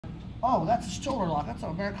oh, that's a shoulder lock, that's an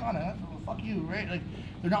Americana, that's, oh, fuck you, right? Like,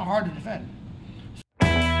 they're not hard to defend.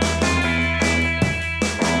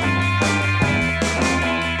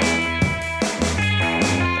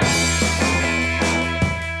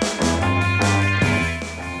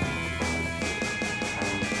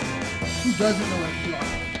 Who doesn't know what to do?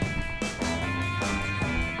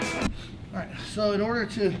 Alright, so in order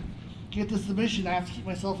to get the submission, I have to keep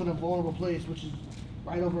myself in a vulnerable place, which is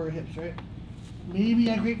right over her hips, right? Maybe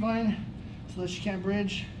I grapevine so that she can't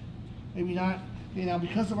bridge, maybe not. Okay, now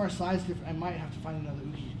because of our size difference, I might have to find another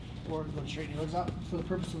ugi or go straighten your legs out. For the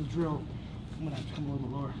purpose of the drill, I'm gonna have to come a little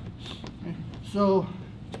bit lower. Okay, so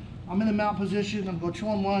I'm in the mount position, I'm going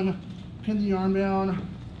 2-on-1, pin the arm down.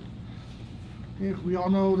 Okay, we all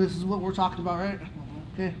know this is what we're talking about, right?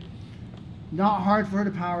 Okay, not hard for her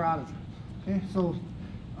to power out of. Okay, so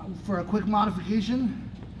for a quick modification,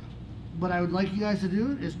 what I would like you guys to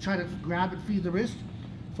do is try to grab and feed the wrist.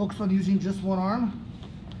 Focus on using just one arm.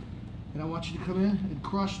 And I want you to come in and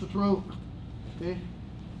crush the throat. Okay?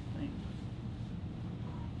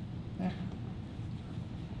 Okay.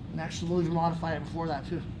 And actually we'll even modify it before that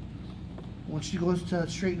too. Once she goes to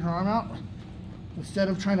straighten her arm out, instead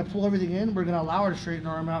of trying to pull everything in, we're going to allow her to straighten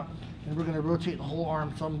her arm out, and we're going to rotate the whole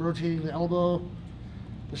arm. So I'm rotating the elbow,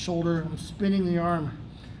 the shoulder, I'm spinning the arm.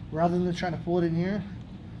 Rather than trying to pull it in here,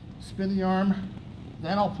 spin the arm,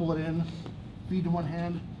 then I'll pull it in, feed to one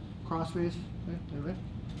hand, cross face, okay,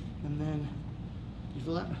 and then, you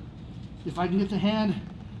feel that? If I can get the hand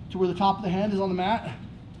to where the top of the hand is on the mat,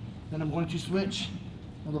 then I'm going to switch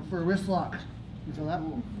and look for a wrist lock. You feel that?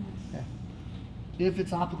 Okay. If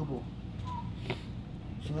it's applicable.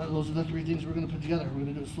 So those are the three things we're going to put together. We're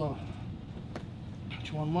going to do it slow.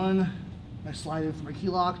 2-on-1, I slide in for my key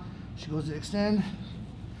lock, she goes to extend,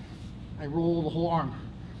 I roll the whole arm.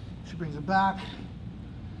 She brings it back,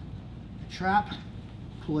 I trap,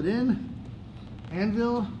 pull it in,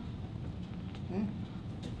 anvil, okay.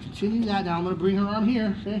 Continue that. Now I'm going to bring her arm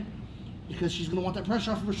here, okay, because she's going to want that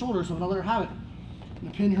pressure off of her shoulder, so I'm going to let her have it. I'm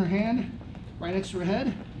going to pin her hand right next to her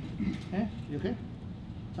head. Okay, you okay?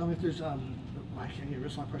 Tell me if there's, I can't get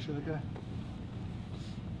wrist lock pressure like that.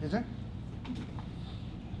 Is there?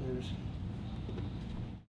 There it is.